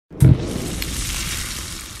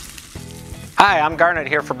Hi, I'm Garnet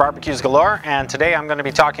here for Barbecues Galore, and today I'm going to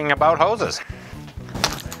be talking about hoses.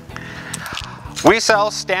 We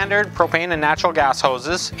sell standard propane and natural gas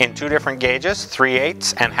hoses in two different gauges,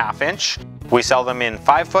 3/8 and 1/2 inch. We sell them in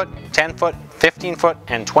 5 foot, 10 foot, 15 foot,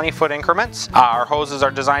 and 20 foot increments. Our hoses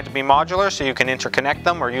are designed to be modular so you can interconnect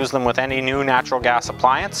them or use them with any new natural gas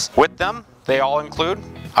appliance. With them, they all include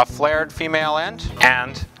a flared female end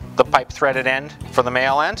and the pipe threaded end for the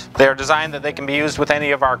male end. They are designed that they can be used with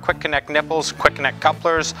any of our quick connect nipples, quick connect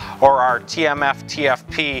couplers, or our TMF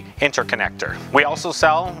TFP interconnector. We also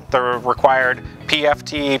sell the required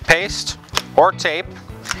PFT paste or tape,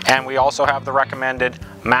 and we also have the recommended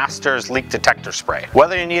Masters leak detector spray.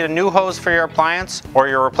 Whether you need a new hose for your appliance or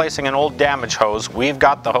you're replacing an old damaged hose, we've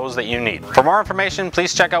got the hose that you need. For more information,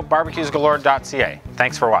 please check out barbecuesgalore.ca.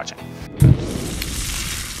 Thanks for watching.